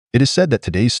It is said that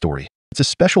today's story, it's a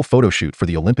special photo shoot for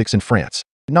the Olympics in France.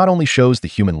 It not only shows the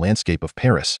human landscape of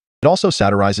Paris, it also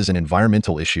satirizes an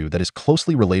environmental issue that is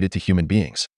closely related to human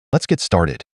beings. Let's get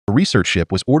started. A research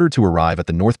ship was ordered to arrive at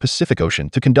the North Pacific Ocean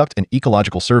to conduct an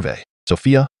ecological survey.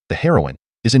 Sophia, the heroine,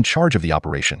 is in charge of the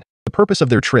operation. The purpose of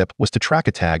their trip was to track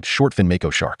a tagged short-fin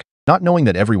mako shark, not knowing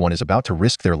that everyone is about to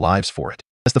risk their lives for it.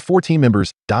 As the 4 team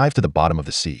members dive to the bottom of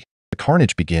the sea, the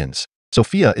carnage begins.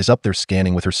 Sophia is up there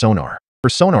scanning with her sonar. Her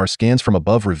sonar scans from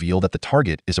above reveal that the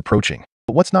target is approaching.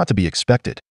 But what's not to be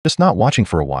expected? Just not watching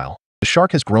for a while, the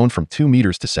shark has grown from 2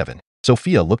 meters to 7.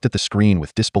 Sophia looked at the screen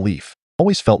with disbelief.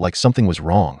 Always felt like something was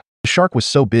wrong. The shark was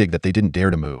so big that they didn't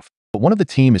dare to move. But one of the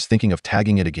team is thinking of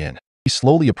tagging it again. He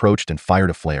slowly approached and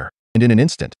fired a flare. And in an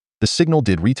instant, the signal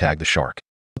did retag the shark.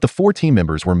 But the 4 team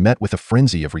members were met with a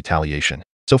frenzy of retaliation.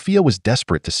 Sophia was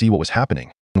desperate to see what was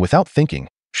happening. And without thinking,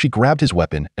 she grabbed his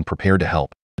weapon and prepared to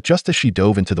help. But just as she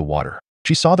dove into the water,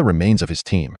 she saw the remains of his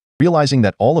team. Realizing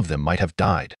that all of them might have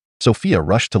died, Sophia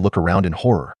rushed to look around in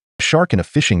horror. A shark in a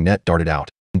fishing net darted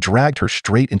out and dragged her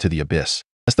straight into the abyss.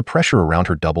 As the pressure around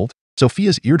her doubled,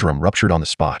 Sophia's eardrum ruptured on the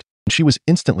spot, and she was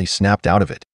instantly snapped out of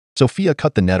it. Sophia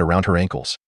cut the net around her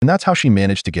ankles, and that's how she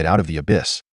managed to get out of the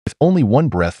abyss. With only one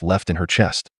breath left in her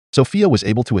chest, Sophia was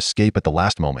able to escape at the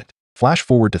last moment. Flash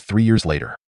forward to 3 years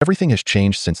later. Everything has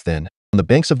changed since then. On the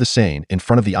banks of the Seine, in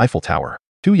front of the Eiffel Tower,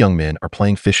 2 young men are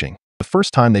playing fishing. The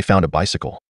first time they found a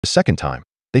bicycle. The second time,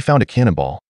 they found a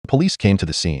cannonball. The police came to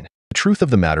the scene. The truth of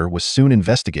the matter was soon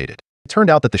investigated. It turned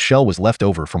out that the shell was left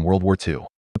over from World War II.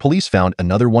 The police found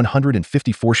another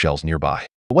 154 shells nearby.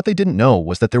 But what they didn't know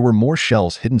was that there were more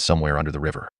shells hidden somewhere under the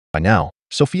river. By now,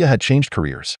 Sophia had changed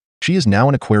careers. She is now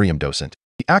an aquarium docent.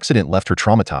 The accident left her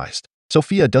traumatized.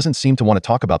 Sophia doesn't seem to want to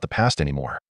talk about the past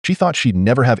anymore. She thought she'd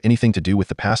never have anything to do with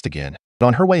the past again. But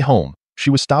on her way home, she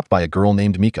was stopped by a girl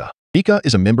named Mika. Mika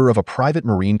is a member of a private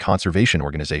marine conservation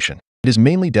organization. It is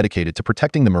mainly dedicated to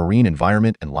protecting the marine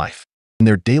environment and life. In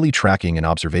their daily tracking and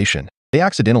observation, they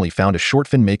accidentally found a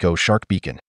short-fin mako shark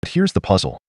beacon. But here's the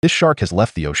puzzle. This shark has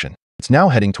left the ocean. It's now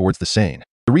heading towards the Seine.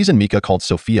 The reason Mika called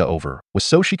Sophia over was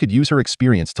so she could use her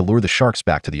experience to lure the sharks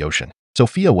back to the ocean.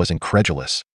 Sophia was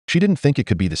incredulous. She didn't think it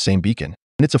could be the same beacon,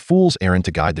 and it's a fool's errand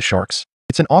to guide the sharks.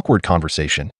 It's an awkward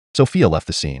conversation. Sophia left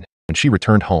the scene. When she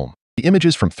returned home, the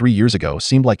images from 3 years ago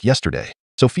seemed like yesterday.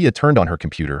 Sophia turned on her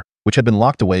computer, which had been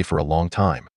locked away for a long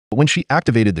time. But when she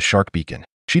activated the shark beacon,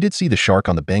 she did see the shark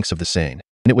on the banks of the Seine,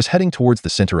 and it was heading towards the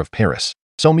center of Paris.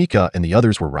 So Mika and the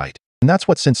others were right. And that's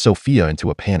what sent Sophia into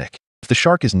a panic. If the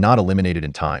shark is not eliminated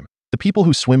in time, the people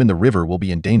who swim in the river will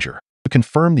be in danger. To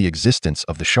confirm the existence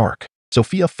of the shark,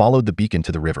 Sophia followed the beacon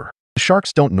to the river. The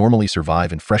sharks don't normally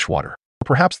survive in fresh water, or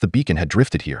perhaps the beacon had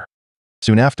drifted here.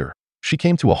 Soon after, she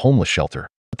came to a homeless shelter,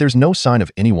 but there's no sign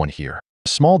of anyone here. A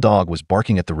small dog was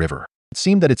barking at the river. It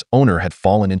seemed that its owner had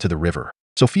fallen into the river.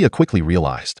 Sophia quickly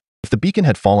realized, if the beacon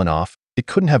had fallen off, it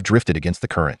couldn't have drifted against the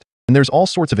current. And there's all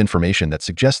sorts of information that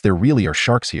suggests there really are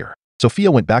sharks here.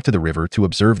 Sophia went back to the river to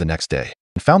observe the next day,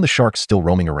 and found the sharks still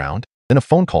roaming around. Then a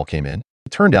phone call came in.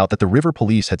 It turned out that the river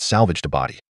police had salvaged a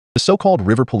body. The so-called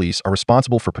river police are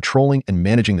responsible for patrolling and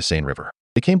managing the Seine River.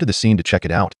 They came to the scene to check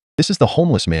it out. This is the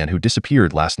homeless man who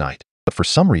disappeared last night. But for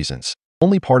some reasons,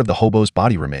 only part of the hobo's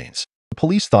body remains. The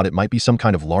police thought it might be some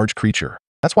kind of large creature.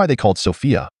 That's why they called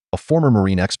Sophia, a former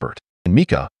marine expert, and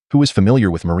Mika, who is familiar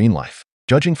with marine life.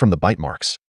 Judging from the bite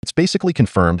marks, it's basically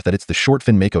confirmed that it's the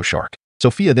short-fin mako shark.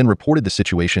 Sophia then reported the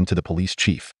situation to the police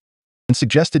chief and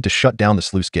suggested to shut down the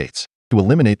sluice gates to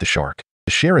eliminate the shark.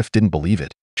 The sheriff didn't believe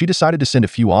it. She decided to send a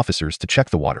few officers to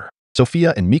check the water.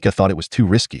 Sophia and Mika thought it was too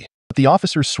risky, but the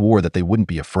officers swore that they wouldn't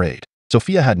be afraid.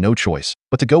 Sophia had no choice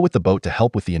but to go with the boat to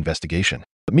help with the investigation.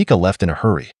 But Mika left in a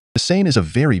hurry. The Seine is a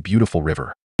very beautiful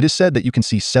river. It is said that you can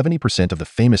see 70% of the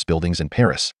famous buildings in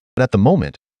Paris, but at the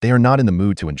moment, they are not in the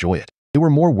mood to enjoy it. They were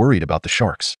more worried about the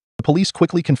sharks. The police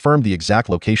quickly confirmed the exact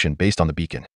location based on the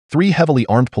beacon. 3 heavily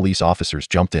armed police officers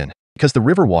jumped in because the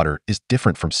river water is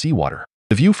different from seawater.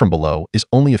 The view from below is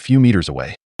only a few meters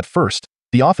away. At first,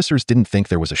 the officers didn't think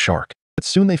there was a shark, but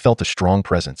soon they felt a strong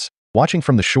presence. Watching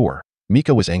from the shore,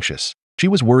 Mika was anxious. She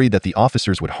was worried that the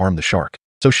officers would harm the shark,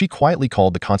 so she quietly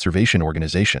called the conservation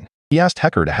organization. He asked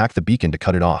Hacker to hack the beacon to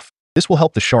cut it off. This will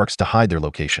help the sharks to hide their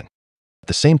location. At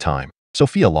the same time,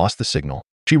 Sophia lost the signal.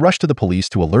 She rushed to the police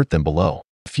to alert them below.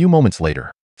 A few moments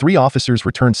later, 3 officers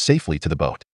returned safely to the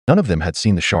boat. None of them had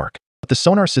seen the shark, but the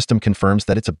sonar system confirms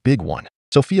that it's a big one.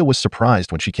 Sophia was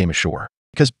surprised when she came ashore,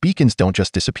 because beacons don't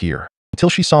just disappear. Until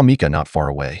she saw Mika not far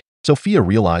away, Sophia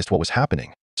realized what was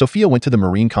happening. Sophia went to the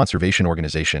Marine Conservation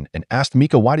Organization and asked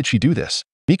Mika why did she do this.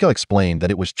 Mika explained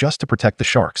that it was just to protect the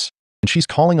sharks, and she's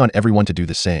calling on everyone to do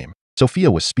the same.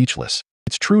 Sophia was speechless.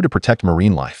 It's true to protect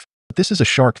marine life, but this is a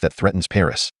shark that threatens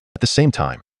Paris. At the same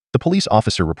time, the police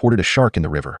officer reported a shark in the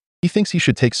river. He thinks he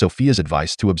should take Sophia's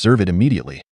advice to observe it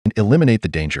immediately and eliminate the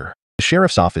danger. The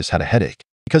sheriff's office had a headache.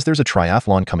 Because there's a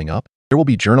triathlon coming up, there will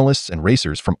be journalists and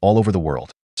racers from all over the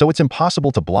world, so it's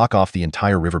impossible to block off the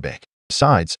entire riverbank.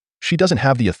 Besides, she doesn't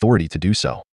have the authority to do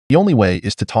so. The only way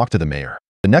is to talk to the mayor.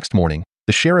 The next morning,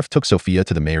 the sheriff took Sophia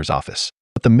to the mayor's office.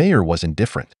 But the mayor was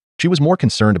indifferent. She was more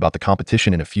concerned about the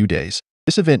competition in a few days.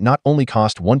 This event not only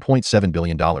cost $1.7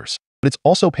 billion, but it's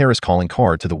also Paris' calling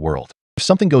card to the world. If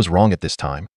something goes wrong at this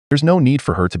time, there's no need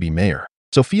for her to be mayor.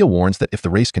 Sophia warns that if the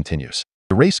race continues,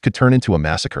 the race could turn into a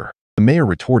massacre. The mayor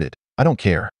retorted, "I don't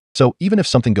care." So even if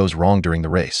something goes wrong during the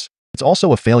race, it's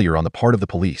also a failure on the part of the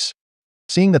police.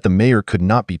 Seeing that the mayor could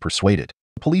not be persuaded,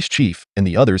 the police chief and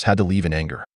the others had to leave in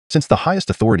anger. Since the highest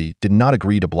authority did not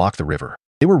agree to block the river,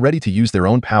 they were ready to use their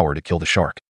own power to kill the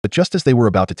shark. But just as they were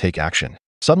about to take action,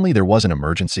 suddenly there was an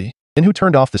emergency. And who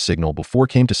turned off the signal before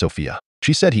came to Sophia.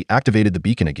 She said he activated the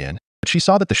beacon again, but she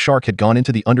saw that the shark had gone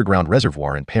into the underground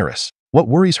reservoir in Paris. What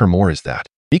worries her more is that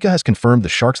Mika has confirmed the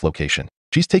shark's location.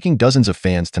 She's taking dozens of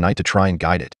fans tonight to try and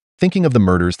guide it, thinking of the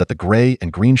murders that the gray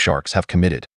and green sharks have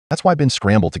committed. That's why Ben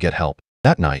scrambled to get help.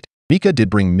 That night, Mika did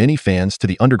bring many fans to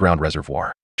the underground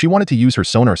reservoir. She wanted to use her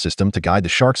sonar system to guide the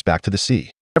sharks back to the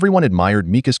sea. Everyone admired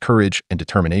Mika's courage and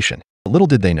determination, but little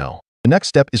did they know, the next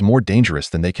step is more dangerous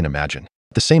than they can imagine.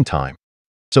 At the same time,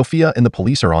 Sophia and the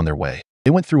police are on their way.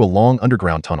 They went through a long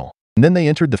underground tunnel, and then they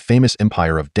entered the famous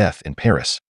Empire of Death in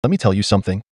Paris. Let me tell you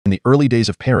something. In the early days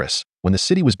of Paris, when the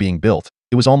city was being built,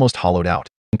 it was almost hollowed out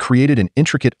and created an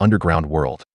intricate underground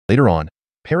world. Later on,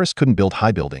 Paris couldn't build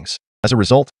high buildings. As a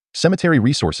result, cemetery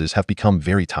resources have become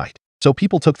very tight. So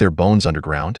people took their bones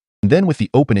underground, and then with the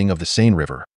opening of the Seine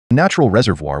River, a natural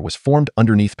reservoir was formed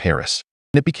underneath Paris,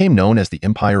 and it became known as the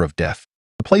Empire of Death.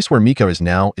 The place where Mika is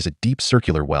now is a deep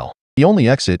circular well. The only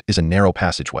exit is a narrow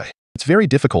passageway. It's very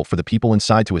difficult for the people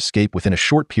inside to escape within a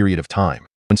short period of time.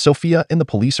 When Sophia and the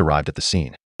police arrived at the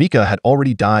scene, Mika had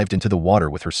already dived into the water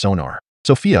with her sonar.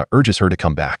 Sophia urges her to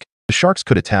come back. The sharks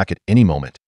could attack at any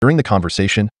moment. During the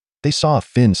conversation, they saw a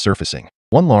fin surfacing,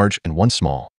 one large and one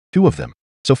small, two of them.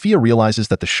 Sophia realizes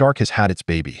that the shark has had its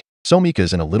baby, so Mika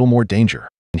is in a little more danger.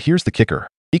 And here's the kicker.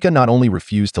 Mika not only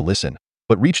refused to listen,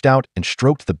 but reached out and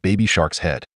stroked the baby shark's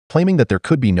head, claiming that there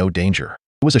could be no danger.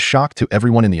 It was a shock to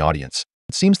everyone in the audience.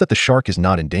 It seems that the shark is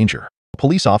not in danger. A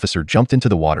police officer jumped into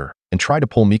the water and tried to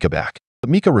pull Mika back, but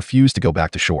Mika refused to go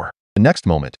back to shore. The next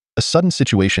moment, a sudden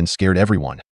situation scared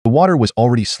everyone. The water was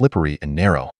already slippery and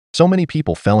narrow. So many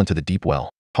people fell into the deep well,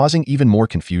 causing even more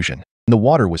confusion, and the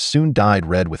water was soon dyed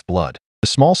red with blood. The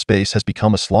small space has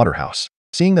become a slaughterhouse.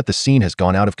 Seeing that the scene has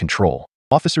gone out of control,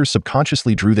 officers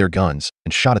subconsciously drew their guns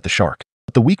and shot at the shark.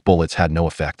 But the weak bullets had no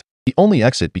effect. The only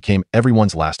exit became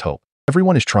everyone's last hope.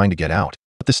 Everyone is trying to get out,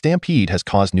 but the stampede has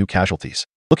caused new casualties.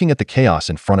 Looking at the chaos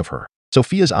in front of her,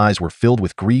 Sophia's eyes were filled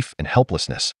with grief and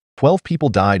helplessness. 12 people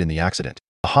died in the accident.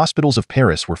 The hospitals of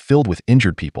Paris were filled with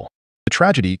injured people. The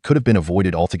tragedy could have been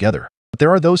avoided altogether, but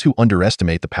there are those who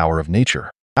underestimate the power of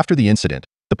nature. After the incident,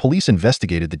 the police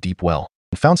investigated the deep well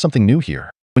and found something new here.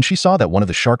 When she saw that one of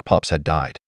the shark pups had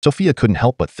died, Sophia couldn't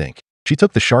help but think. She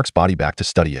took the shark's body back to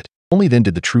study it. Only then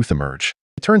did the truth emerge.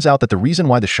 It turns out that the reason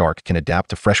why the shark can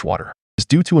adapt to freshwater is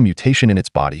due to a mutation in its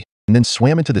body and then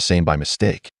swam into the Seine by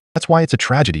mistake. That's why it's a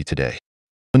tragedy today.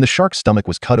 When the shark's stomach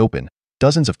was cut open,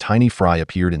 dozens of tiny fry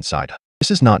appeared inside.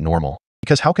 This is not normal,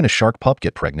 because how can a shark pup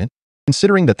get pregnant?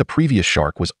 Considering that the previous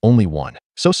shark was only one.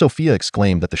 So Sophia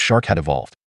exclaimed that the shark had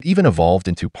evolved. It even evolved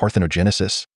into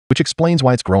parthenogenesis, which explains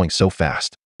why it's growing so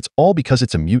fast. It's all because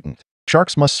it's a mutant.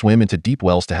 Sharks must swim into deep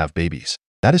wells to have babies.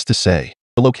 That is to say,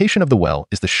 the location of the well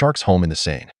is the shark's home in the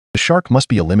Seine. The shark must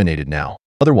be eliminated now,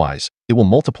 otherwise, it will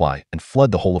multiply and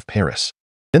flood the whole of Paris.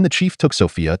 Then the chief took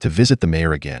Sophia to visit the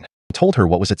mayor again and told her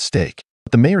what was at stake.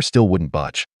 But the mayor still wouldn't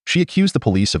budge. She accused the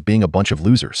police of being a bunch of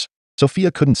losers.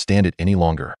 Sophia couldn't stand it any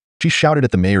longer. She shouted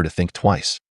at the mayor to think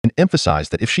twice and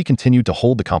emphasized that if she continued to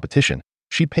hold the competition,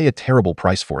 she'd pay a terrible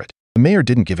price for it. The mayor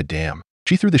didn't give a damn.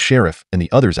 She threw the sheriff and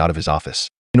the others out of his office.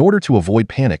 In order to avoid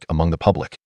panic among the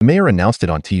public, the mayor announced it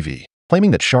on TV,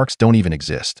 claiming that sharks don't even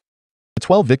exist. The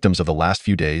 12 victims of the last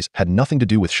few days had nothing to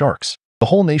do with sharks. The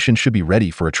whole nation should be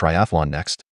ready for a triathlon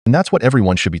next, and that's what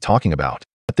everyone should be talking about.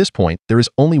 At this point, there is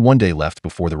only one day left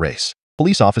before the race.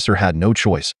 Police officer had no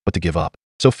choice but to give up.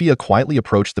 Sophia quietly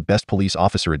approached the best police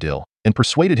officer Adil and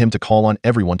persuaded him to call on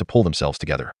everyone to pull themselves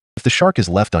together. If the shark is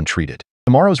left untreated,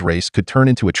 tomorrow's race could turn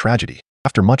into a tragedy.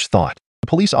 After much thought, the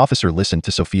police officer listened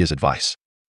to Sophia's advice.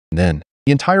 And then,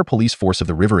 the entire police force of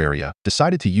the river area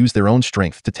decided to use their own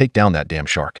strength to take down that damn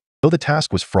shark. Though the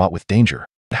task was fraught with danger,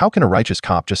 But how can a righteous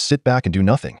cop just sit back and do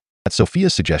nothing? At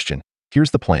Sophia's suggestion,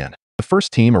 here's the plan. The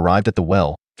first team arrived at the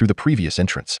well through the previous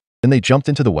entrance. Then they jumped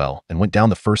into the well and went down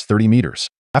the first 30 meters.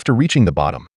 After reaching the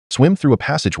bottom, swim through a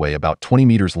passageway about 20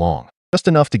 meters long, just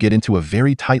enough to get into a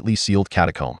very tightly sealed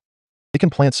catacomb. They can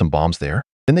plant some bombs there,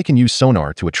 then they can use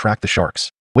sonar to attract the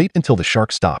sharks. Wait until the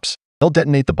shark stops. They'll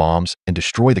detonate the bombs and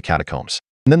destroy the catacombs.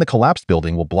 And then the collapsed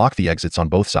building will block the exits on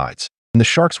both sides, and the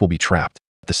sharks will be trapped.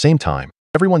 At the same time,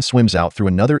 everyone swims out through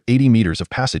another 80 meters of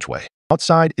passageway.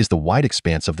 Outside is the wide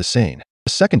expanse of the Seine.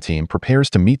 The second team prepares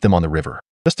to meet them on the river,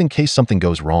 just in case something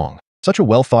goes wrong. Such a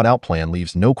well-thought-out plan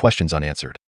leaves no questions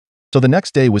unanswered. So the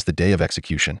next day was the day of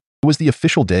execution. It was the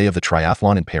official day of the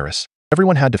triathlon in Paris.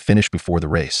 Everyone had to finish before the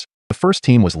race. The first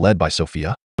team was led by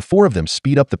Sophia. The four of them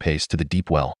speed up the pace to the deep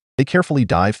well. They carefully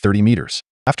dive 30 meters.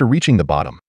 After reaching the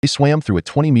bottom, they swam through a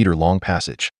 20-meter-long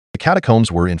passage. The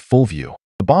catacombs were in full view.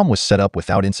 The bomb was set up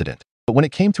without incident. But when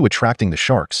it came to attracting the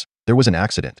sharks, there was an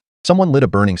accident. Someone lit a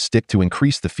burning stick to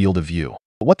increase the field of view.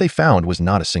 But what they found was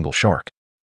not a single shark.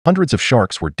 Hundreds of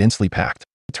sharks were densely packed.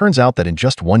 It turns out that in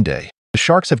just one day, the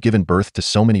sharks have given birth to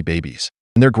so many babies,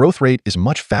 and their growth rate is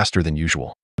much faster than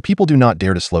usual. The people do not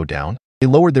dare to slow down. They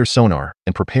lowered their sonar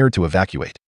and prepared to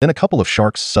evacuate. Then a couple of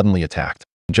sharks suddenly attacked.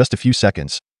 In just a few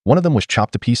seconds, one of them was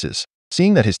chopped to pieces.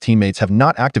 Seeing that his teammates have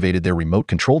not activated their remote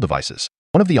control devices,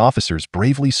 one of the officers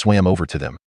bravely swam over to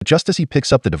them, just as he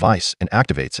picks up the device and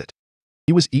activates it.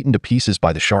 He was eaten to pieces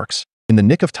by the sharks. In the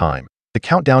nick of time, the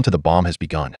countdown to the bomb has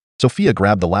begun. Sophia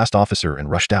grabbed the last officer and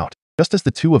rushed out. Just as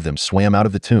the two of them swam out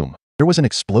of the tomb, there was an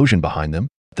explosion behind them.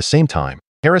 At the same time,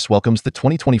 Paris welcomes the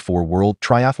 2024 World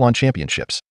Triathlon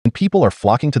Championships, and people are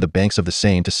flocking to the banks of the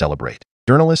Seine to celebrate.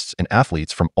 Journalists and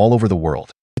athletes from all over the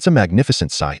world. It's a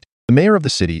magnificent sight. The mayor of the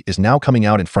city is now coming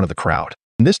out in front of the crowd,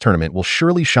 and this tournament will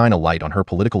surely shine a light on her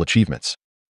political achievements.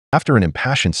 After an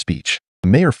impassioned speech, the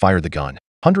mayor fired the gun.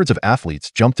 Hundreds of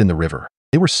athletes jumped in the river.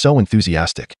 They were so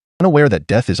enthusiastic, unaware that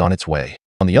death is on its way.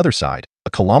 On the other side, a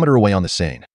kilometer away on the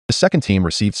Seine, the second team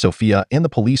received Sophia and the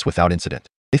police without incident.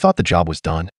 They thought the job was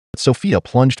done, but Sophia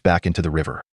plunged back into the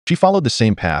river. She followed the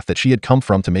same path that she had come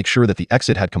from to make sure that the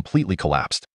exit had completely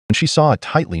collapsed. When she saw a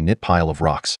tightly knit pile of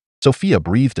rocks, Sophia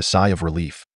breathed a sigh of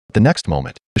relief. The next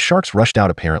moment, the sharks rushed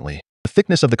out apparently. The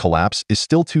thickness of the collapse is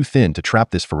still too thin to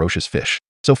trap this ferocious fish.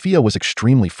 Sophia was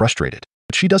extremely frustrated,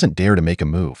 but she doesn't dare to make a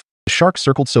move. The shark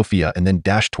circled Sophia and then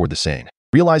dashed toward the Seine.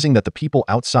 Realizing that the people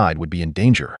outside would be in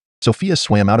danger, Sophia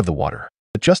swam out of the water.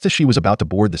 But just as she was about to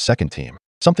board the second team,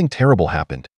 something terrible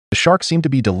happened. The shark seemed to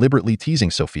be deliberately teasing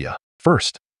Sophia.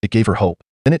 First, it gave her hope.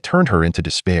 Then it turned her into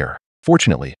despair.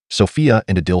 Fortunately, Sophia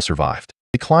and Adil survived.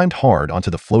 They climbed hard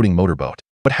onto the floating motorboat.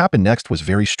 What happened next was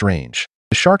very strange.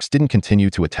 The sharks didn't continue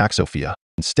to attack Sophia.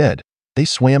 Instead, they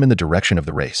swam in the direction of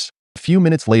the race. A few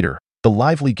minutes later, the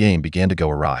lively game began to go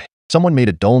awry. Someone made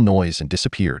a dull noise and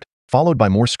disappeared, followed by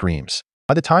more screams.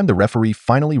 By the time the referee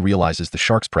finally realizes the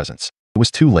shark's presence, it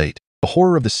was too late. The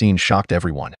horror of the scene shocked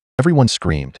everyone. Everyone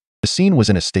screamed. The scene was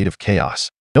in a state of chaos.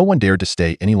 No one dared to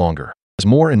stay any longer, as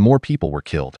more and more people were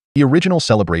killed. The original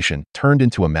celebration turned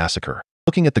into a massacre.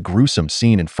 Looking at the gruesome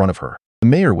scene in front of her, the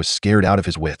mayor was scared out of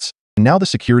his wits. And now the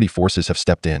security forces have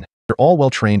stepped in. They're all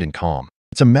well-trained and calm.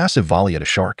 It's a massive volley at a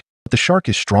shark, but the shark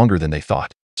is stronger than they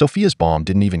thought. Sophia's bomb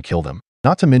didn't even kill them,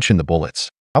 not to mention the bullets.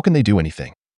 How can they do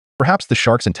anything? Perhaps the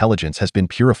shark's intelligence has been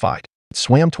purified. It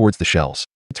swam towards the shells.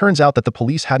 It turns out that the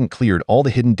police hadn't cleared all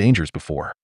the hidden dangers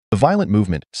before. The violent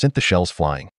movement sent the shells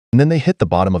flying, and then they hit the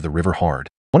bottom of the river hard.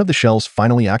 One of the shells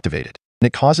finally activated, and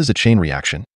it causes a chain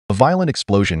reaction. A violent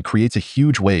explosion creates a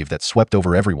huge wave that swept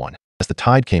over everyone. As the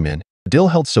tide came in,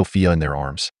 Adil held Sophia in their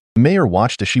arms. The mayor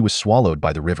watched as she was swallowed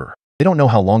by the river. They don't know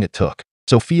how long it took.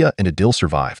 Sophia and Adil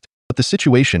survived, but the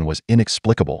situation was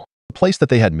inexplicable. The place that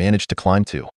they had managed to climb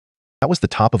to, that was the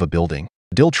top of a building.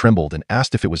 Adil trembled and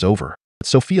asked if it was over, but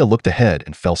Sophia looked ahead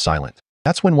and fell silent.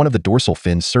 That's when one of the dorsal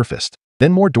fins surfaced.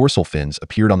 Then more dorsal fins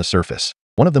appeared on the surface.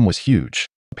 One of them was huge.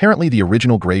 Apparently the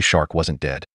original gray shark wasn't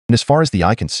dead, and as far as the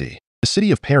eye can see, the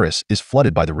city of Paris is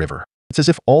flooded by the river. It's as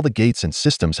if all the gates and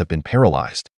systems have been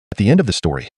paralyzed. At the end of the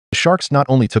story, the sharks not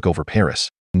only took over Paris,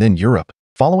 and then Europe.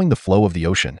 Following the flow of the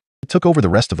ocean, it took over the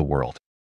rest of the world.